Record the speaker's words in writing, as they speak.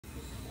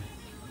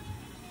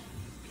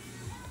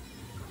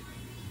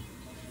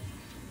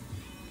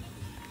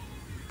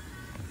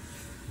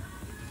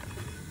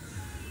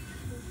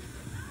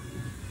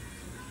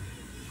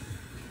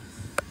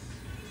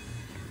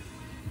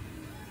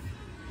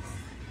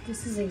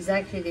This is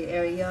exactly the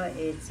area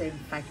it's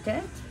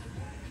infected.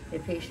 The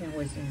patient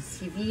was in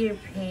severe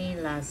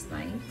pain last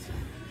night.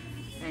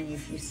 And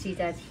if you see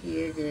that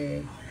here,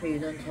 the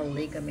periodontal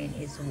ligament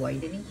is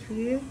widening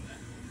here.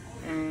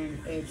 And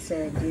it's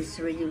this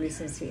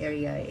radiolucency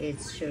area, it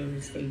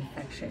shows the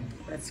infection.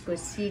 Let's go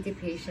see the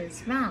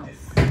patient's mouth.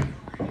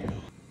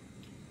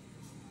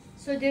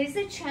 So there is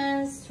a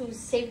chance to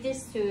save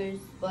this tooth,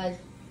 but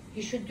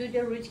you should do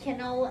the root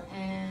canal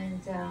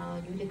and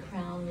do the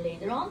crown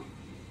later on.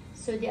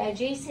 So the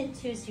adjacent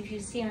tooth, if you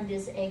see on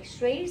this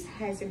x-rays,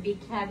 has a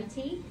big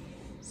cavity.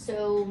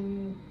 So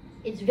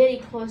it's very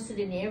close to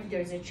the nerve.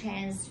 There's a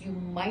chance you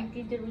might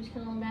need the root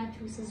canal on that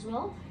tooth as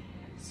well.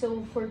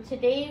 So for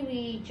today,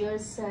 we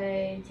just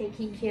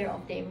taking care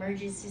of the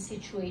emergency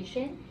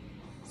situation.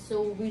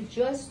 So we're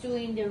just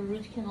doing the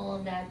root canal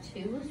on that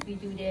tooth. We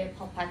do the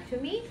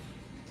pulpectomy.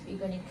 We're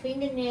gonna clean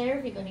the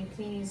nerve, we're gonna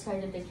clean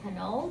inside of the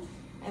canal,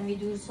 and we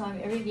do some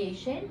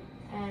irrigation,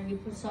 and we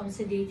put some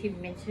sedative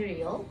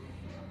material.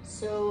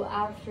 So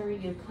after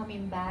you're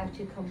coming back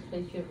to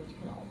complete your root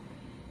canal.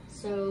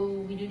 So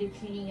we do the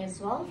cleaning as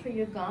well for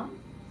your gum.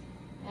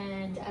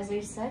 And as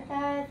I said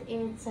that,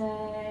 it's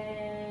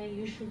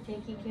you should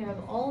taking care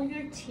of all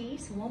your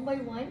teeth one by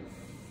one.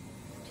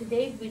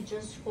 Today we're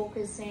just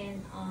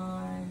focusing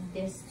on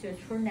this tooth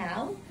for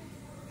now.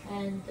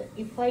 And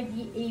if I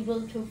be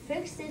able to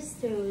fix this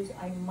tooth,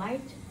 I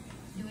might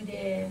do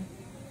the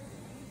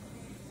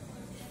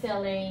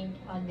filling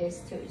on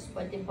this tooth.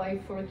 But the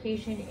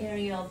bifurcation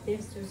area of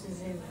this tooth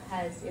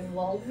has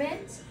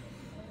involvement.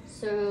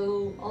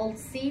 So I'll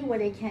see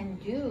what I can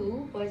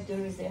do, but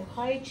there is a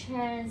high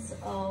chance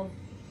of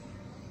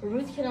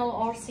root canal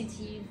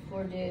RCT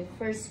for the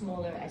first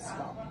molar as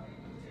well.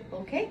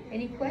 Okay,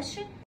 any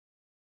question?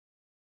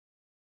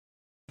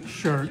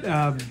 Sure.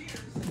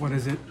 What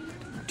is it?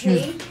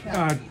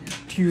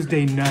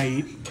 Tuesday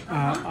night,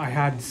 I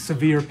had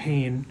severe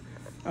pain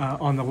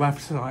on the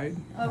left side,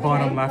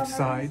 bottom left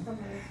side.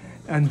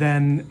 And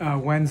then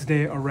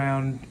Wednesday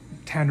around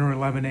 10 or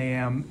 11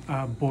 a.m.,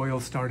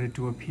 boils started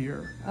to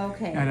appear.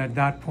 Okay. And at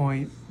that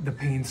point, the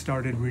pain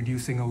started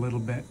reducing a little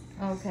bit.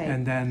 Okay.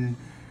 And then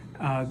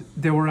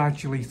there were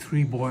actually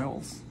 3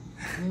 boils.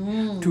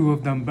 Two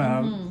of them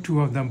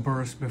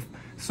burst.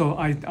 So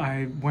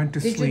I went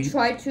to sleep. Did you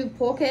try to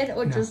poke it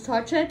or just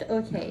touch it?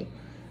 Okay.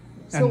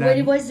 So And when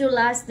then, was your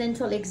last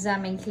dental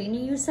exam and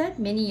cleaning, you said?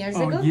 Many years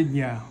ago?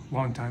 Yeah,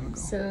 long time ago.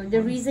 So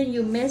the reason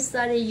you missed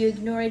that, you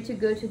ignored to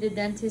go to the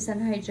dentist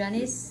and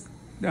hygienist?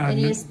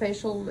 Any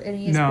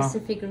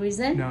specific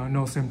reason?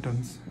 No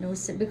symptoms. No,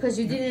 because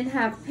you didn't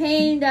have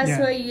pain. That's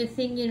Yeah. why you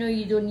think, you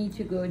don't need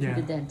to go to Yeah.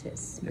 the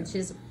dentist, which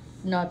is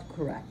not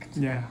correct.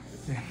 Yeah.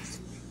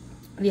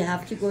 We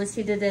have to go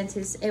see the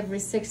dentist every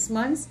 6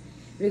 months,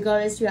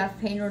 regardless you have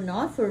pain or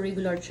not, for a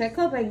regular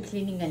checkup and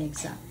cleaning and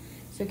exam.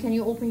 So can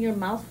you open your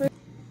mouth for?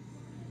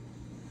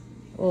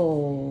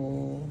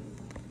 Oh.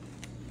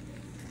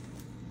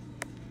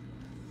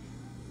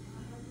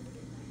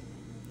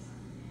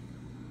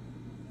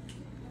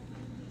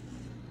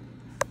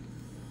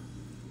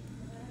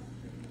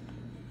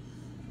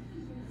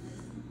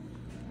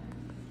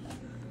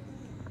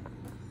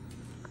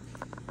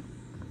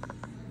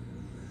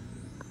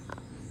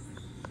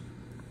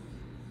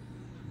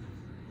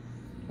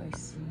 I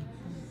see.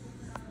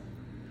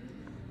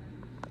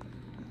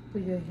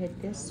 Put your head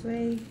this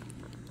way.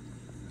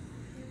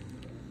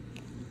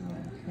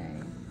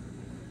 Okay.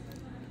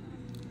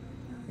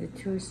 The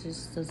tooth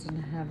just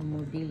doesn't have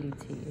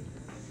mobility.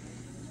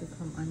 So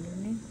come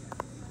underneath.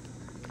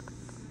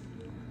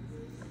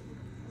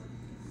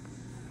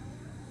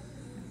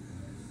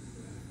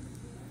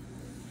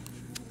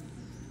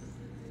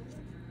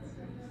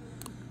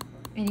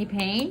 Any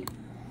pain?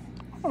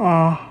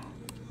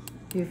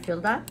 Do you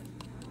feel that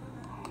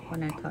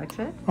when I touch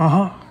it?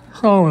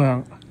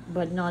 So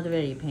But not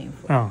very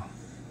painful. oh.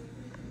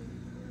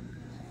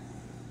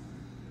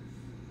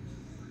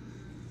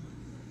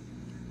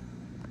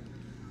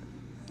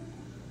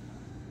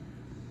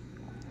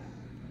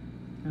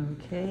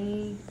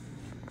 Okay.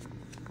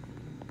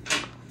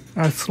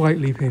 That's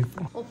slightly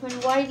painful. Open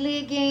widely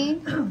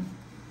again.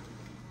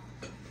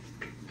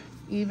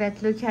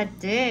 Yvette, look at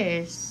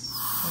this.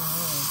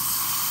 Oh.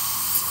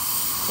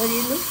 But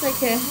it looks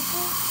like a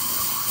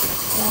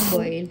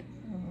boil.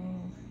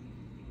 Oh.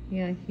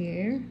 Yeah,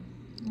 here.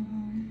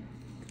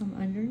 Come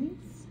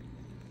underneath.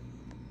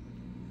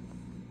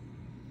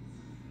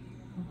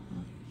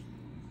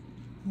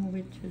 Move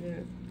it to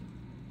the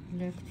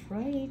left,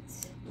 right.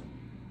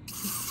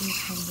 Just do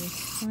from this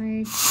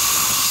side.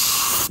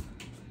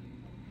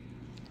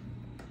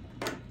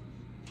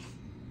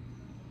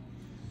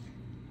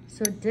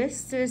 So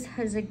this tooth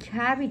has a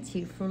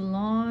cavity for a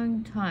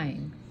long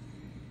time.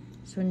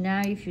 So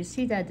now if you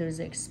see that there's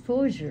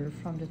exposure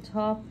from the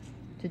top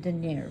to the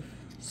nerve.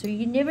 So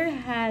you never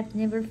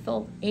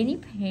felt any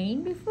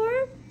pain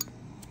before?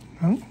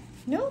 No.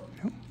 No?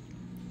 No.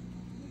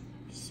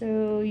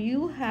 So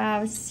you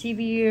have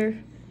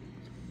severe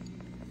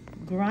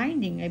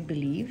grinding, I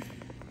believe,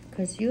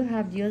 because you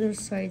have the other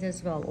side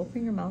as well.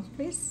 Open your mouth,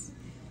 please.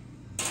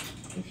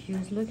 if you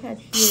look at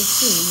here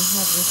too, you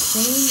have the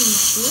same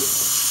issue.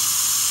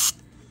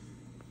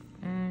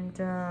 And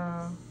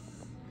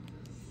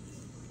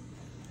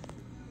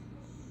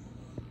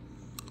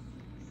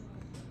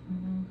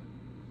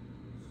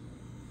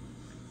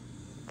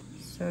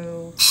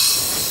so you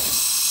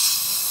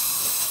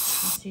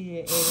see the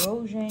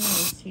erosion, you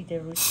see the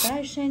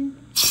recession,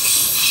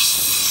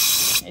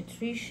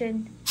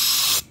 attrition,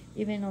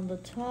 even on the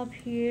top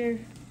here.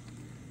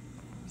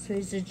 So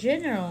it's a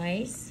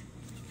generalized.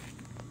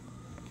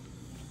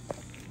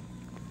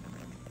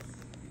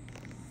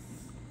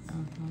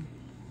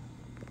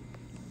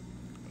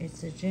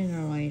 It's a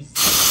generalized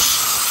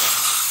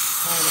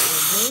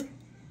all over.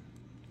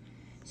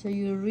 So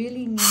you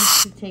really need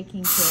to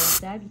taking care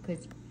of that,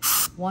 because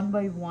one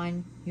by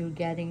one you're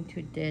getting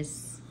to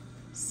this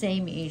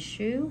same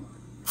issue.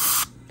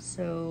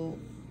 So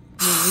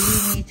you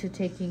really need to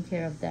taking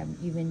care of them,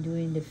 even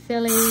doing the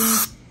filling,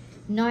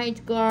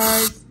 night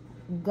guards,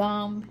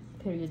 gum,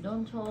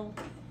 periodontal,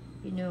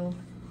 you know,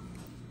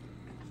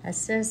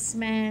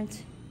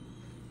 assessment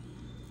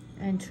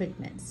and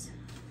treatments.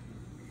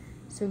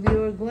 So we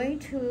were going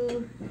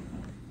to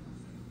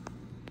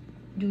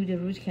do the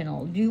root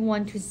canal. Do you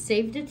want to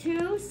save the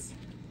tooth?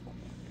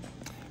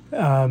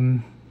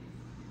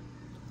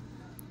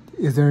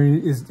 Is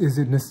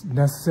it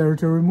necessary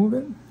to remove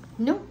it?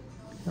 No.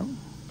 No.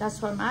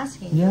 That's what I'm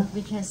asking. Yeah.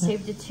 We can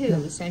save the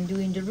tooth and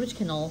doing the root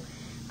canal,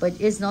 but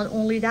it's not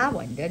only that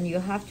one. Then you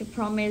have to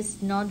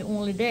promise not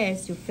only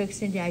this, you're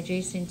fixing the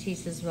adjacent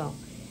teeth as well.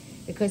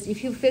 Because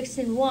if you fix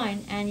in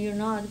one and you're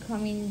not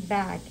coming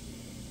back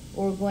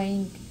or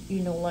going,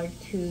 you know, like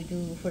to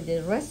do for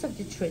the rest of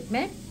the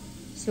treatment,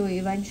 so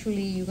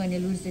eventually you're going to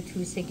lose the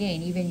tooth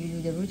again, even you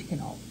do the root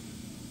canal.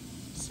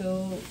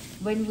 So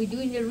when we're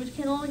doing the root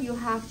canal, you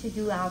have to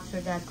do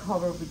after that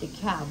cover with the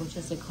cap, which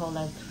is called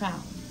a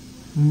crown.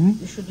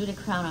 You should do the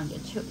crown on the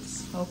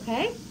tooth,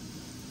 okay?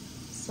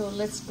 So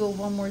let's go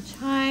one more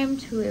time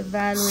to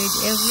evaluate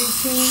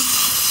everything.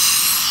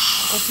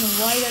 Open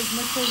wide as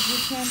much as you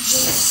can,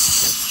 please.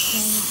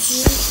 Thank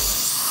you.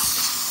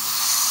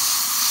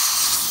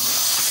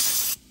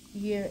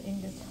 Here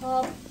in the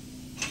top,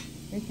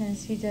 you can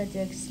see that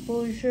the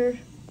exposure,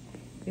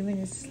 even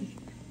it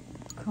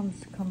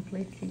comes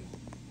completely.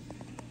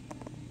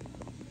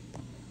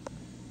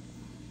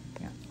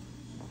 Yeah.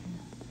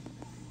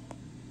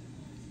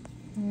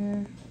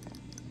 Here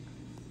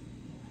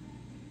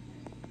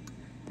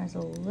has a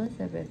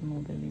little bit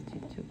mobility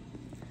too.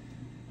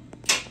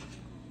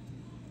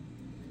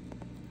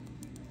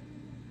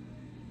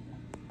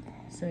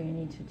 So you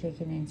need to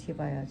take an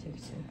antibiotic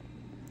too.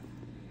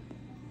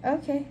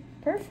 Okay,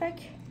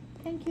 perfect.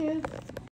 Thank you.